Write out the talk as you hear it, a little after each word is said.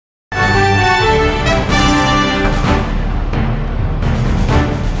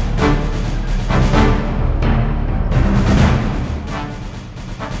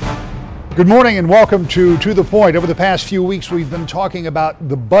Good morning and welcome to the Point. Over the past few weeks, we've been talking about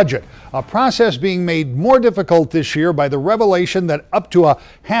the budget, a process being made more difficult this year by the revelation that up to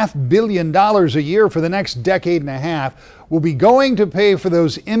 $500 million a year for the next decade and a half will be going to pay for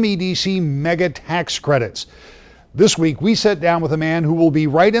those MEDC mega tax credits. This week, we sat down with a man who will be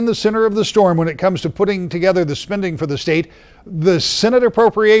right in the center of the storm when it comes to putting together the spending for the state, the Senate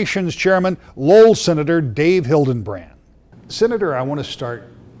Appropriations Chairman, Lowell Senator Dave Hildenbrand. Senator, I want to start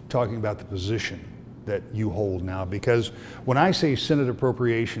talking about the position that you hold now, because when I say Senate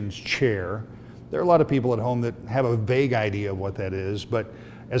Appropriations Chair, there are a lot of people at home that have a vague idea of what that is, but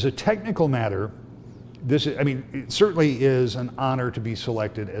as a technical matter, it certainly is an honor to be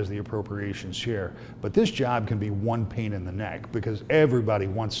selected as the Appropriations Chair, but this job can be one pain in the neck because everybody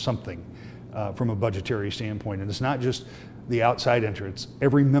wants something from a budgetary standpoint, and it's not just the outside entrance.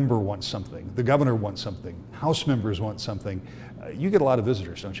 Every member wants something. The governor wants something. House members want something. You get a lot of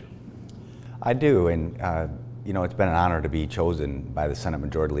visitors, don't you? I do, and it's been an honor to be chosen by the Senate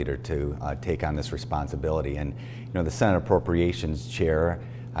Majority Leader to take on this responsibility. And the Senate Appropriations Chair,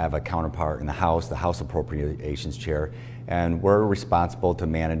 I have a counterpart in the House Appropriations Chair, and we're responsible to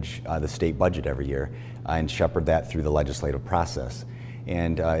manage the state budget every year and shepherd that through the legislative process.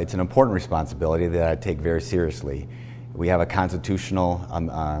 And it's an important responsibility that I take very seriously. We have a constitutional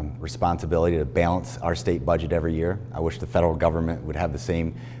responsibility to balance our state budget every year. I wish the federal government would have the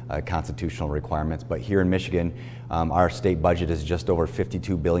same constitutional requirements, but here in Michigan, our state budget is just over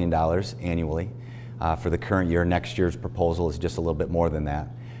 $52 billion annually. For the current year, next year's proposal is just a little bit more than that.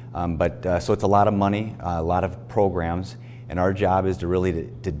 So it's a lot of money, a lot of programs, and our job is to really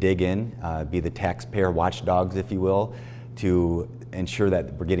to dig in, be the taxpayer watchdogs, if you will, to ensure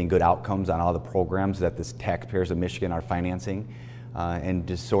that we're getting good outcomes on all the programs that the taxpayers of Michigan are financing, and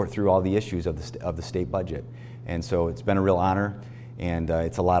just sort through all the issues of the state budget. And so it's been a real honor, and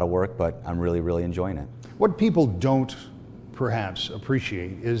it's a lot of work, but I'm really, really enjoying it. What people don't perhaps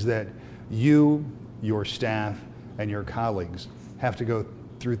appreciate is that you, your staff, and your colleagues have to go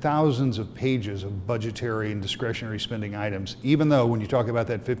through thousands of pages of budgetary and discretionary spending items, even though when you talk about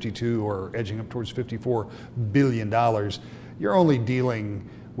that 52 or edging up towards $54 billion, you're only dealing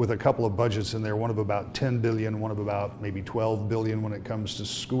with a couple of budgets in there, one of about $10 billion, one of about maybe $12 billion when it comes to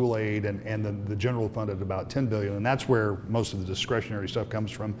school aid, and the general fund at about $10 billion, and that's where most of the discretionary stuff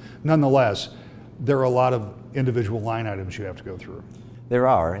comes from. Nonetheless, there are a lot of individual line items you have to go through. There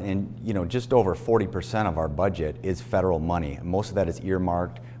are, and just over 40% of our budget is federal money. Most of that is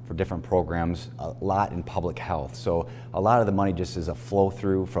earmarked for different programs, a lot in public health. So a lot of the money just is a flow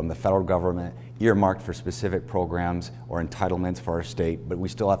through from the federal government, earmarked for specific programs or entitlements for our state, but we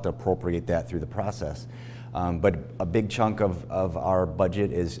still have to appropriate that through the process. But a big chunk of our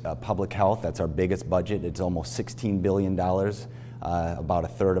budget is public health. That's our biggest budget. It's almost $16 billion, about a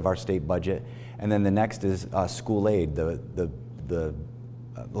third of our state budget. And then the next is school aid, the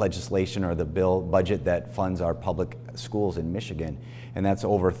legislation or the budget that funds our public schools in Michigan, and that's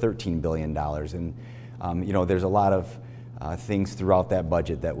over $13 billion. And there's a lot of things throughout that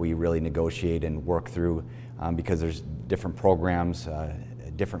budget that we really negotiate and work through because there's different programs,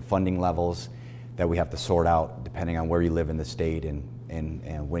 different funding levels that we have to sort out depending on where you live in the state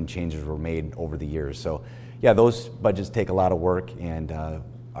and when changes were made over the years. So yeah, those budgets take a lot of work, and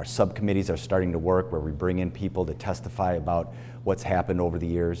our subcommittees are starting to work where we bring in people to testify about what's happened over the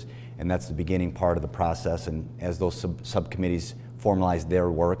years, and that's the beginning part of the process. And as those subcommittees formalize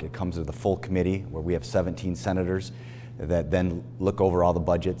their work, it comes to the full committee where we have 17 senators that then look over all the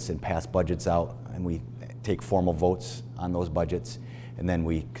budgets and pass budgets out, and we take formal votes on those budgets, and then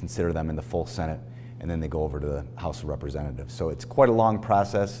we consider them in the full Senate, and then they go over to the House of Representatives. So it's quite a long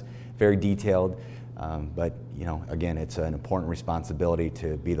process, very detailed. But again, it's an important responsibility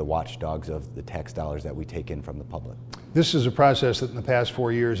to be the watchdogs of the tax dollars that we take in from the public. This is a process that in the past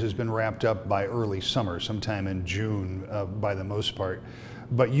 4 years has been wrapped up by early summer, sometime in June by the most part.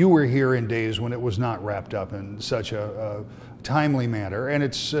 But you were here in days when it was not wrapped up in such a timely manner, and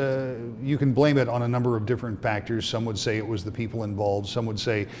it's you can blame it on a number of different factors. Some would say it was the people involved, some would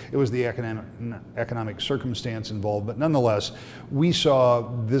say it was the economic circumstance involved, but nonetheless, we saw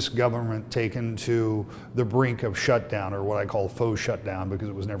this government taken to the brink of shutdown, or what I call faux shutdown, because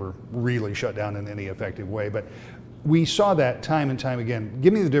it was never really shut down in any effective way. But we saw that time and time again.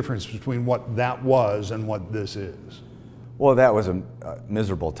 Give me the difference between what that was and what this is. Well, that was a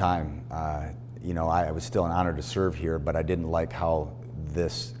miserable time. I was still an honor to serve here, but I didn't like how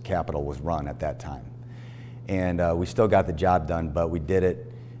this Capitol was run at that time. And we still got the job done, but we did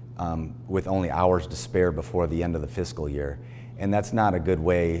it with only hours to spare before the end of the fiscal year. And that's not a good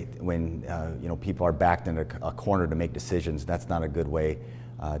way when people are backed in a corner to make decisions. That's not a good way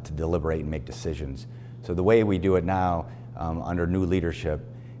to deliberate and make decisions. So the way we do it now under new leadership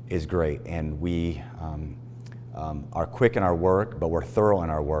is great, and we are quick in our work, but we're thorough in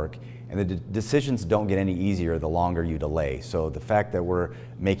our work, and the decisions don't get any easier the longer you delay. So the fact that we're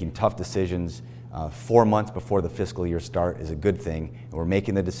making tough decisions 4 months before the fiscal year start is a good thing, and we're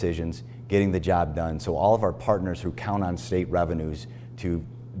making the decisions, getting the job done. So all of our partners who count on state revenues to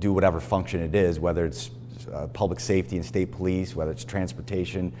do whatever function it is, whether it's public safety and state police, whether it's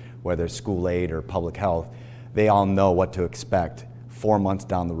transportation, whether it's school aid or public health, they all know what to expect 4 months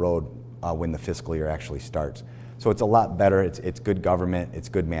down the road when the fiscal year actually starts. So it's a lot better, it's good government, it's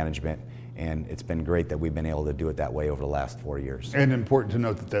good management, and it's been great that we've been able to do it that way over the last 4 years. And important to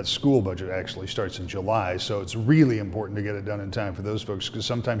note that that school budget actually starts in July, so it's really important to get it done in time for those folks, because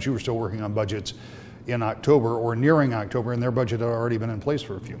sometimes you were still working on budgets in October or nearing October, and their budget had already been in place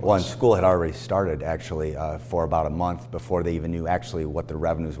for a few months. Well, and school had already started actually for about a month before they even knew actually what the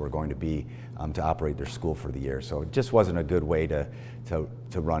revenues were going to be to operate their school for the year. So it just wasn't a good way to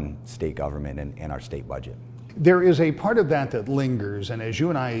run state government and our state budget. There is a part of that lingers, and as you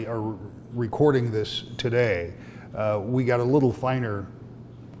and I are recording this today, we got a little finer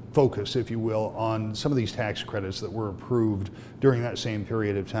focus, if you will, on some of these tax credits that were approved during that same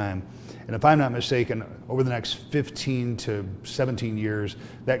period of time. And if I'm not mistaken, over the next 15 to 17 years,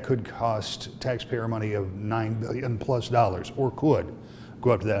 that could cost taxpayer money of $9 billion plus, or could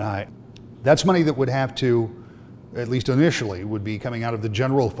go up to that high. That's money that would have to, at least initially, would be coming out of the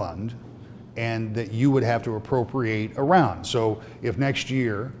general fund, and that you would have to appropriate around. So if next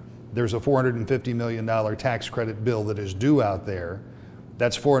year there's a $450 million tax credit bill that is due out there,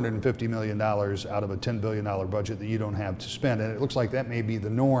 that's $450 million out of a $10 billion budget that you don't have to spend. And it looks like that may be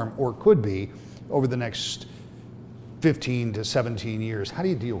the norm, or could be, over the next 15 to 17 years. How do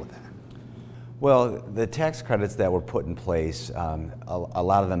you deal with that? Well, the tax credits that were put in place, a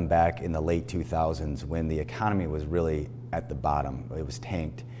lot of them back in the late 2000s when the economy was really at the bottom. It was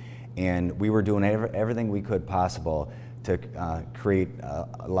tanked. And we were doing everything we could possible to create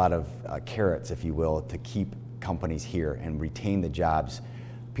a lot of carrots, if you will, to keep companies here and retain the jobs.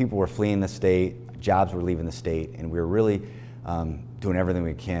 People were fleeing the state, jobs were leaving the state, and we were really doing everything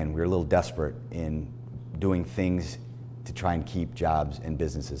we can. We were a little desperate in doing things to try and keep jobs and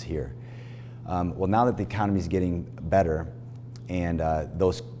businesses here. Well, now that the economy is getting better and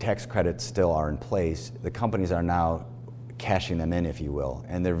those tax credits still are in place, the companies are now cashing them in, if you will,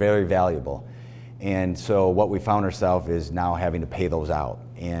 and they're very valuable. And so what we found ourselves is now having to pay those out.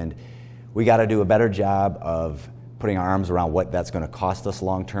 And we got to do a better job of putting our arms around what that's going to cost us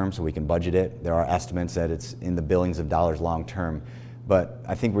long term so we can budget it. There are estimates that it's in the billions of dollars long term, but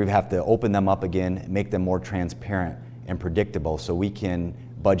I think we have to open them up again, make them more transparent and predictable so we can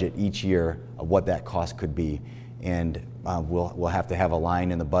budget each year of what that cost could be. And we'll have to have a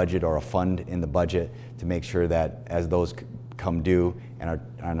line in the budget or a fund in the budget to make sure that as those come due and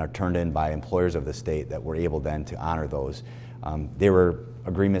are turned in by employers of the state, that we're able then to honor those. There were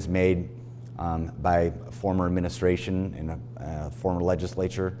agreements made by former administration and a former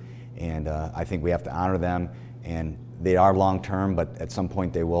legislature, and I think we have to honor them, and they are long-term, but at some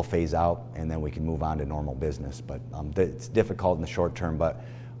point they will phase out, and then we can move on to normal business. But it's difficult in the short term, but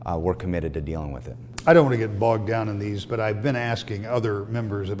we're committed to dealing with it. I don't want to get bogged down in these, but I've been asking other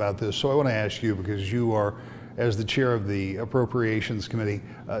members about this, so I want to ask you, because you are, as the chair of the Appropriations Committee,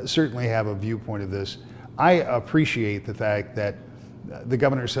 certainly have a viewpoint of this. I appreciate the fact that the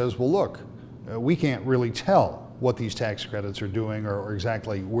governor says, well, look, we can't really tell what these tax credits are doing or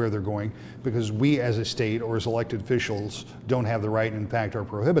exactly where they're going, because we as a state or as elected officials don't have the right, and in fact are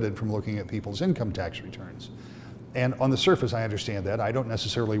prohibited from looking at people's income tax returns. And on the surface, I understand that. I don't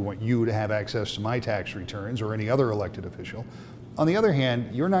necessarily want you to have access to my tax returns or any other elected official. On the other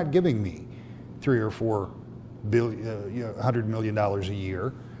hand, you're not giving me $3 or $4 $100 million a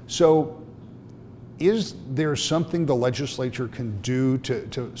year. So is there something the legislature can do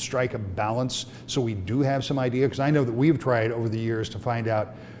to strike a balance so we do have some idea? Because I know that we've tried over the years to find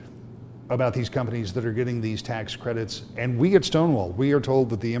out about these companies that are getting these tax credits, and we get stonewalled. We are told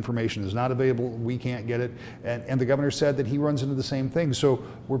that the information is not available, we can't get it, and the governor said that he runs into the same thing. So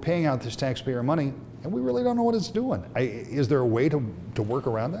we're paying out this taxpayer money, and we really don't know what it's doing. Is there a way to work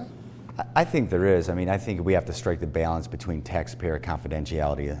around that? I think there is. I mean, I think we have to strike the balance between taxpayer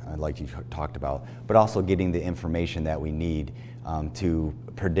confidentiality, like you talked about, but also getting the information that we need to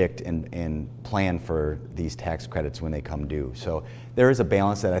predict and plan for these tax credits when they come due. So there is a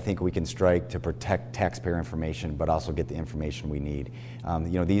balance that I think we can strike to protect taxpayer information, but also get the information we need.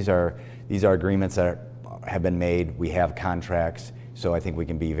 These are agreements that have been made. We have contracts, so I think we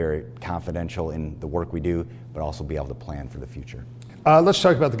can be very confidential in the work we do, but also be able to plan for the future. Let's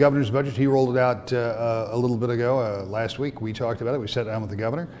talk about the governor's budget. He rolled it out a little bit ago. Last week we talked about it. We sat down with the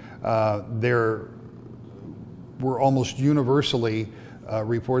governor. There were almost universally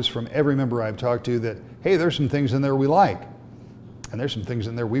reports from every member I've talked to that, hey, there's some things in there we like, and there's some things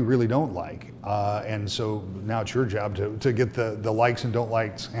in there we really don't like. And so now it's your job to get the likes and don't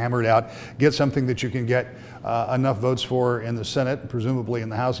likes hammered out, get something that you can get enough votes for in the Senate, presumably in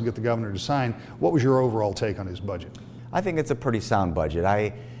the House, and get the governor to sign. What was your overall take on his budget? I think it's a pretty sound budget.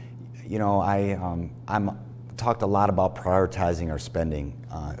 I'm talked a lot about prioritizing our spending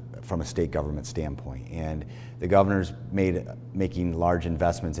from a state government standpoint, and the governor's making large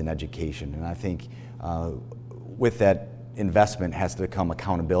investments in education, and I think with that investment has to come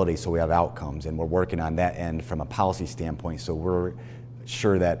accountability, so we have outcomes, and we're working on that end from a policy standpoint. So we're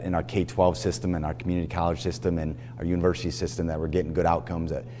sure that in our K-12 system and our community college system and our university system that we're getting good outcomes,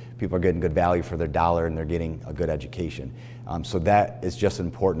 that people are getting good value for their dollar and they're getting a good education. So that is just as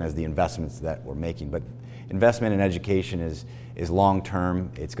important as the investments that we're making. But investment in education is long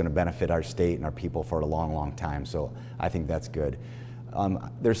term. It's going to benefit our state and our people for a long, long time. So I think that's good.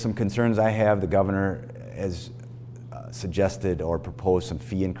 There's some concerns I have. The governor has suggested or proposed some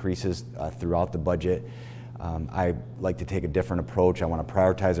fee increases throughout the budget. I like to take a different approach. I want to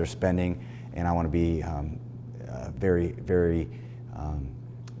prioritize our spending, and I want to be very, very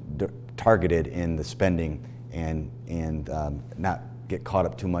targeted in the spending and not get caught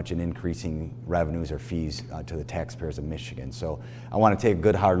up too much in increasing revenues or fees to the taxpayers of Michigan. So I want to take a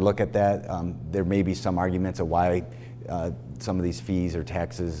good hard look at that. There may be some arguments of why some of these fees or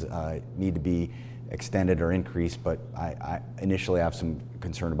taxes need to be extended or increased, but I initially have some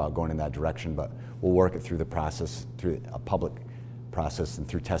concern about going in that direction, but we'll work it through the process, through a public process and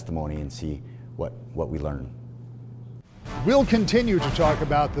through testimony, and see what we learn. We'll continue to talk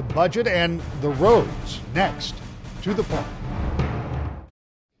about the budget and the roads next. To the Point.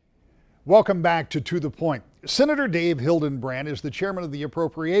 Welcome back to the Point. Senator Dave Hildenbrand is the chairman of the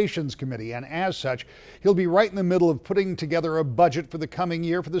Appropriations Committee, and as such, he'll be right in the middle of putting together a budget for the coming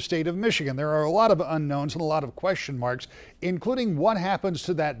year for the state of Michigan. There are a lot of unknowns and a lot of question marks, including what happens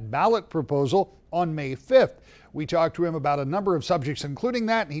to that ballot proposal on May 5th. We talked to him about a number of subjects, including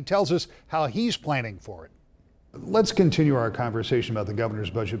that, and he tells us how he's planning for it. Let's continue our conversation about the governor's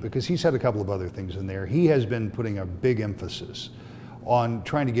budget, because he's had a couple of other things in there. He has been putting a big emphasis on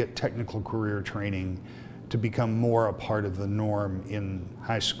trying to get technical career training to become more a part of the norm in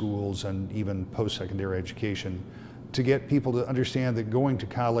high schools and even post-secondary education, to get people to understand that going to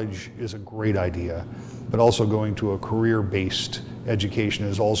college is a great idea, but also going to a career-based education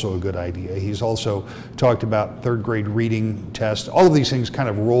is also a good idea. He's also talked about third grade reading tests. All of these things kind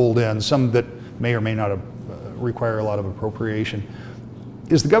of rolled in, some that may or may not require a lot of appropriation.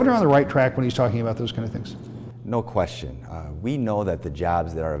 Is the governor on the right track when he's talking about those kind of things? No question. We know that the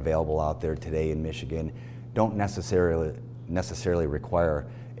jobs that are available out there today in Michigan don't necessarily require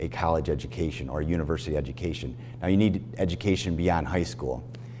a college education or a university education. Now, you need education beyond high school.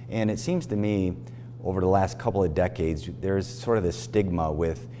 And it seems to me over the last couple of decades, there's sort of this stigma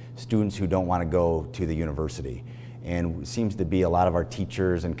with students who don't want to go to the university. And it seems to be a lot of our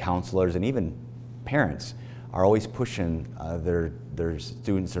teachers and counselors and even parents are always pushing their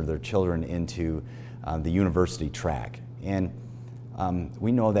students or their children into the university track. And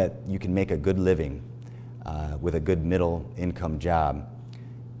we know that you can make a good living with a good middle income job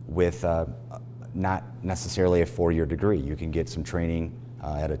with not necessarily a 4-year degree. You can get some training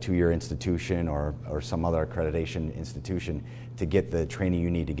at a 2-year institution or some other accreditation institution to get the training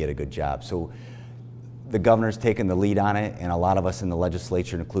you need to get a good job. So the governor's taken the lead on it, and a lot of us in the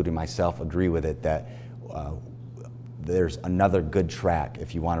legislature, including myself, agree with it that there's another good track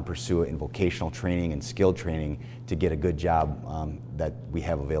if you want to pursue it in vocational training and skilled training to get a good job that we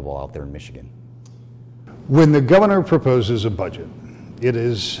have available out there in Michigan. When the governor proposes a budget, it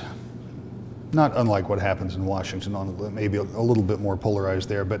is not unlike what happens in Washington, on maybe a little bit more polarized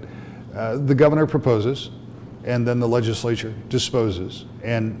there, but the governor proposes and then the legislature disposes,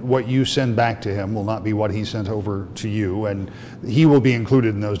 and what you send back to him will not be what he sent over to you, and he will be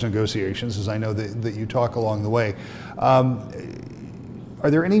included in those negotiations, as I know that you talk along the way.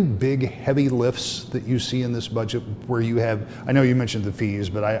 Are there any big heavy lifts that you see in this budget where you have, I know you mentioned the fees,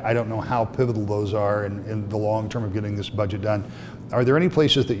 but I don't know how pivotal those are in the long term of getting this budget done. Are there any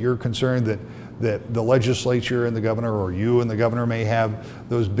places that you're concerned that the legislature and the governor, or you and the governor, may have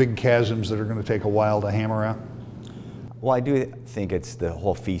those big chasms that are going to take a while to hammer out? Well, I do think it's the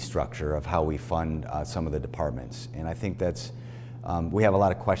whole fee structure of how we fund some of the departments, and I think that's we have a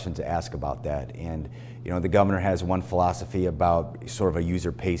lot of questions to ask about that. And you know, the governor has one philosophy about sort of a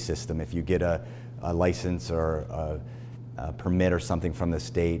user pay system. If you get a license or permit or something from the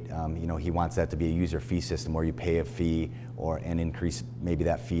state. He wants that to be a user fee system where you pay a fee and increase maybe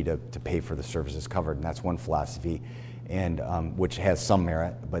that fee to pay for the services covered, and that's one philosophy, and which has some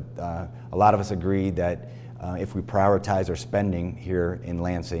merit. But a lot of us agree that if we prioritize our spending here in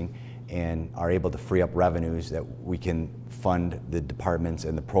Lansing and are able to free up revenues, that we can fund the departments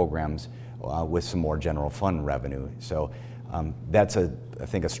and the programs with some more general fund revenue. So that's I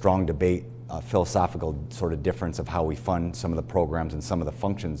think a strong debate, a philosophical sort of difference of how we fund some of the programs and some of the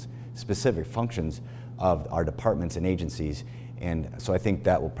functions, specific functions of our departments and agencies. And so I think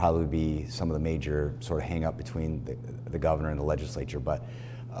that will probably be some of the major sort of hang up between the governor and the legislature. But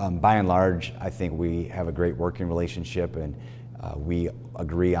by and large, I think we have a great working relationship, and we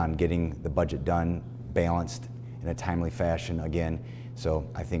agree on getting the budget done, balanced in a timely fashion again. So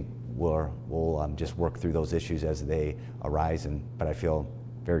I think we'll just work through those issues as they arise. But I feel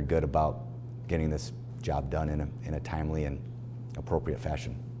very good about getting this job done in a timely and appropriate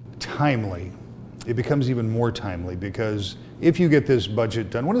fashion. Timely. It becomes even more timely because if you get this budget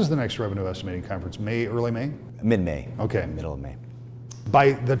done, when is the next revenue estimating conference? May, early May? Mid-May. Okay. Middle of May.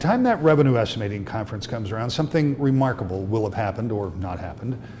 By the time that revenue estimating conference comes around, something remarkable will have happened or not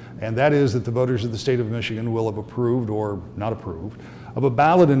happened, and that is that the voters of the state of Michigan will have approved or not approved of a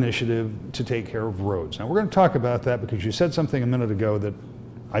ballot initiative to take care of roads. Now, we're going to talk about that because you said something a minute ago that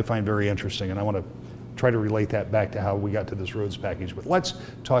I find very interesting, and I want to try to relate that back to how we got to this roads package. But let's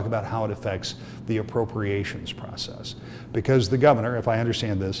talk about how it affects the appropriations process. Because the governor, if I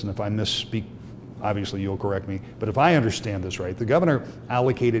understand this, and if I misspeak, obviously you'll correct me, but if I understand this right, the governor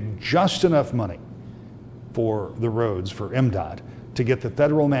allocated just enough money for the roads, for MDOT, to get the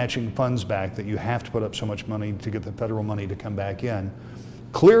federal matching funds back, that you have to put up so much money to get the federal money to come back in,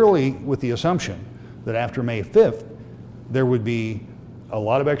 clearly with the assumption that after May 5th, there would be a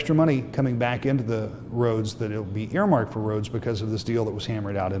lot of extra money coming back into the roads, that it'll be earmarked for roads because of this deal that was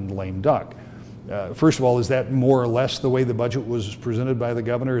hammered out in lame duck. First of all, is that more or less the way the budget was presented by the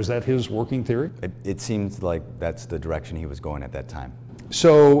governor? Is that his working theory? It seems like that's the direction he was going at that time.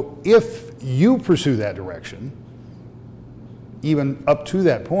 So if you pursue that direction, even up to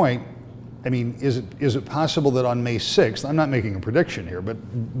that point, I mean, is it possible that on May 6th, I'm not making a prediction here,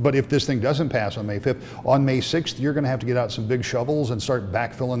 but if this thing doesn't pass on May 5th, on May 6th, you're going to have to get out some big shovels and start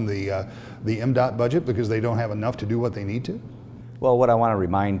backfilling the MDOT budget because they don't have enough to do what they need to? Well, what I want to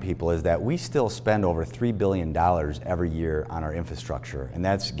remind people is that we still spend over $3 billion every year on our infrastructure, and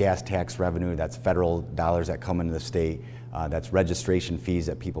that's gas tax revenue, that's federal dollars that come into the state, that's registration fees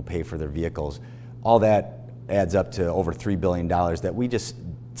that people pay for their vehicles. All that adds up to over $3 billion that we just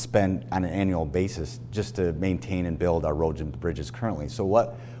spend on an annual basis just to maintain and build our roads and bridges currently. So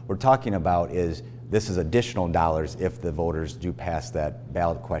what we're talking about is this is additional dollars if the voters do pass that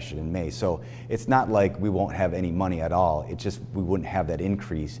ballot question in May. So it's not like we won't have any money at all. It's just we wouldn't have that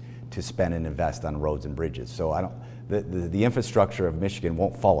increase to spend and invest on roads and bridges. So the infrastructure of Michigan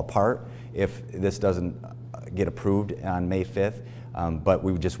won't fall apart if this doesn't get approved on May 5th, but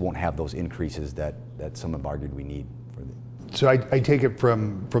we just won't have those increases that some have argued we need. So I take it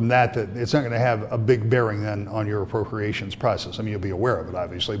from that it's not going to have a big bearing then on your appropriations process. I mean, you'll be aware of it,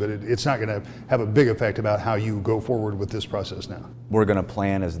 obviously, but it's not going to have a big effect about how you go forward with this process now. We're going to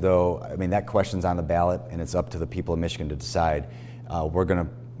plan as though, I mean, that question's on the ballot, and it's up to the people of Michigan to decide. We're going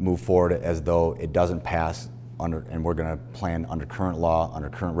to move forward as though it doesn't pass, and we're going to plan under current law, under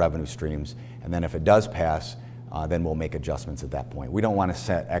current revenue streams, and then if it does pass, then we'll make adjustments at that point. We don't want to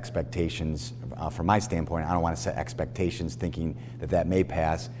set expectations, from my standpoint, I don't want to set expectations thinking that may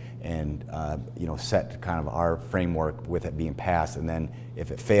pass and set kind of our framework with it being passed, and then if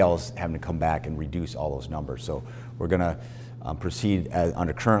it fails, having to come back and reduce all those numbers. So we're going to proceed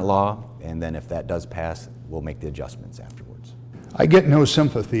under current law, and then if that does pass, we'll make the adjustments afterwards. I get no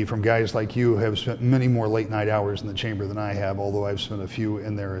sympathy from guys like you who have spent many more late night hours in the chamber than I have, although I've spent a few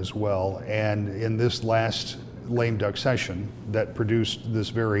in there as well. And in this last lame duck session that produced this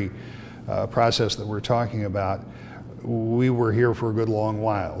very process that we're talking about, we were here for a good long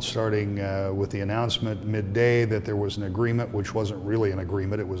while, starting with the announcement midday that there was an agreement, which wasn't really an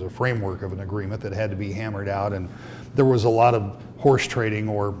agreement, it was a framework of an agreement that had to be hammered out, and there was a lot of horse trading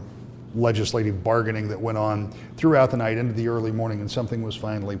or legislative bargaining that went on throughout the night into the early morning, and something was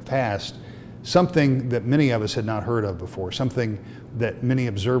finally passed, something that many of us had not heard of before, something that many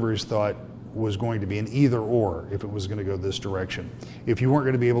observers thought was going to be an either or if it was going to go this direction. If you weren't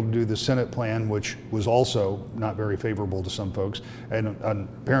going to be able to do the Senate plan, which was also not very favorable to some folks, and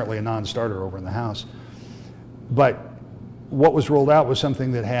apparently a non-starter over in the House, but what was rolled out was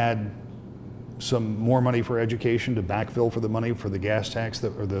something that had some more money for education to backfill for the money for the gas tax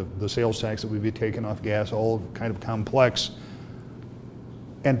or the sales tax that would be taken off gas, all kind of complex.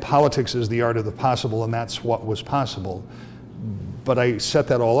 And politics is the art of the possible, and that's what was possible. But I set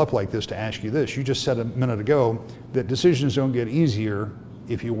that all up like this to ask you this. You just said a minute ago that decisions don't get easier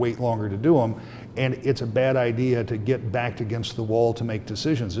if you wait longer to do them, and it's a bad idea to get backed against the wall to make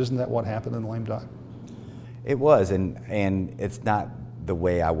decisions. Isn't that what happened in Lame Duck? It was, and it's not the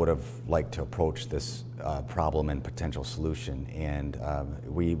way I would have liked to approach this problem and potential solution. And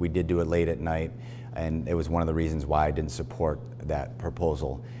we did do it late at night, and it was one of the reasons why I didn't support that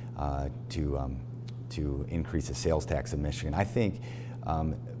proposal to increase the sales tax in Michigan. I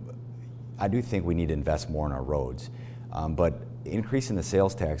do think we need to invest more in our roads, but increasing the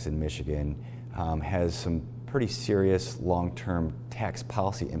sales tax in Michigan has some pretty serious long-term tax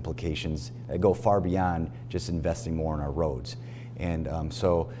policy implications that go far beyond just investing more in our roads. And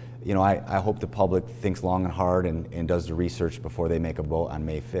so, you know, I hope the public thinks long and hard and does the research before they make a vote on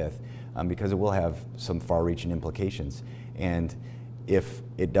May 5th, because it will have some far-reaching implications. And if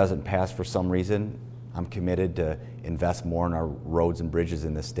it doesn't pass for some reason, I'm committed to invest more in our roads and bridges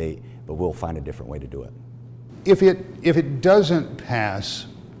in the state, but we'll find a different way to do it. If it doesn't pass,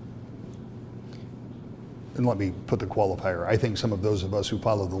 and let me put the qualifier, I think some of those of us who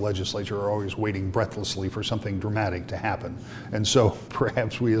follow the legislature are always waiting breathlessly for something dramatic to happen. And so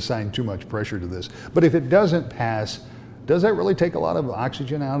perhaps we assign too much pressure to this. But if it doesn't pass, does that really take a lot of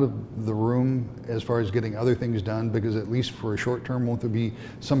oxygen out of the room as far as getting other things done? Because at least for a short term, won't there be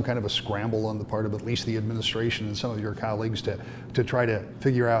some kind of a scramble on the part of at least the administration and some of your colleagues to try to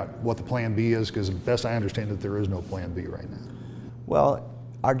figure out what the plan B is? Because best I understand it, there is no plan B right now. Well,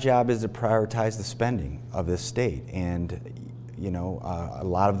 our job is to prioritize the spending of this state, and you know, a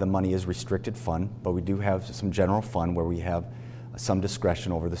lot of the money is restricted fund, but we do have some general fund where we have some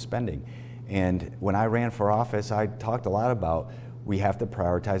discretion over the spending. And when I ran for office, I talked a lot about we have to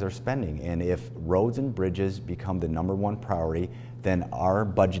prioritize our spending, and if roads and bridges become the #1 priority, then our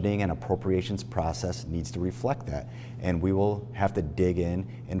budgeting and appropriations process needs to reflect that, and we will have to dig in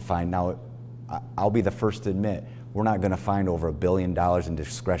and find. Now, I'll be the first to admit, we're not going to find over $1 billion in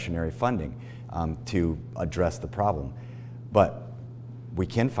discretionary funding to address the problem. But we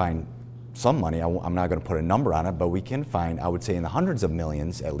can find some money. I'm not going to put a number on it, but we can find, I would say, in the hundreds of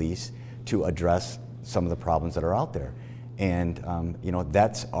millions at least, to address some of the problems that are out there. And you know,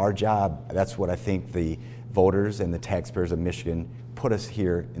 that's our job. That's what I think the voters and the taxpayers of Michigan put us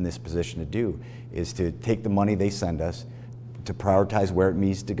here in this position to do, is to take the money they send us, to prioritize where it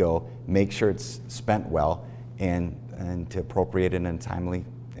needs to go, make sure it's spent well, and to appropriate it in a timely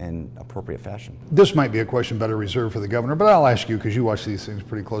and appropriate fashion. This might be a question better reserved for the governor, but I'll ask you because you watch these things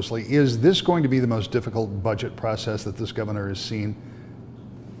pretty closely. Is this going to be the most difficult budget process that this governor has seen,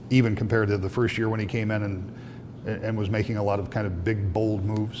 even compared to the first year when he came in and was making a lot of kind of big, bold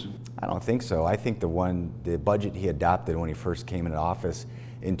moves? I don't think so. I think the budget he adopted when he first came into office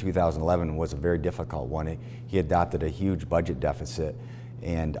in 2011 was a very difficult one. He adopted a huge budget deficit,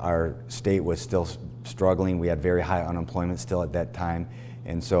 and our state was still struggling. We had very high unemployment still at that time,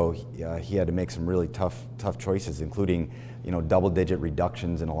 and so he had to make some really tough choices, including, you know, double-digit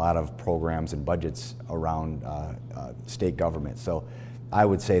reductions in a lot of programs and budgets around state government. So I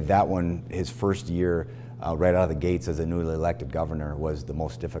would say that one, his first year right out of the gates as a newly elected governor, was the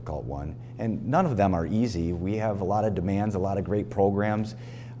most difficult one. And none of them are easy. We have a lot of demands, a lot of great programs,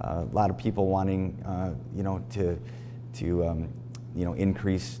 a lot of people wanting, you know, to you know,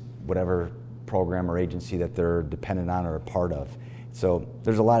 increase whatever program or agency that they're dependent on or a part of. So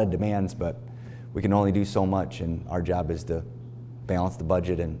there's a lot of demands, but we can only do so much, and our job is to balance the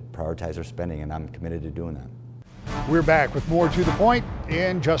budget and prioritize our spending, and I'm committed to doing that. We're back with more To the Point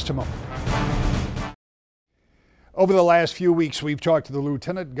in just a moment. Over the last few weeks, we've talked to the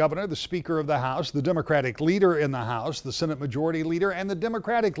Lieutenant Governor, the Speaker of the House, the Democratic leader in the House, the Senate Majority Leader, and the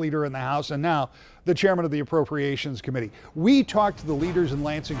Democratic leader in the House, and now the Chairman of the Appropriations Committee. We talked to the leaders in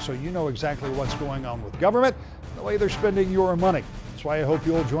Lansing so you know exactly what's going on with government, the way they're spending your money. That's why I hope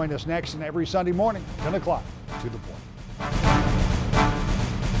you'll join us next and every Sunday morning, 10 o'clock, To the Point.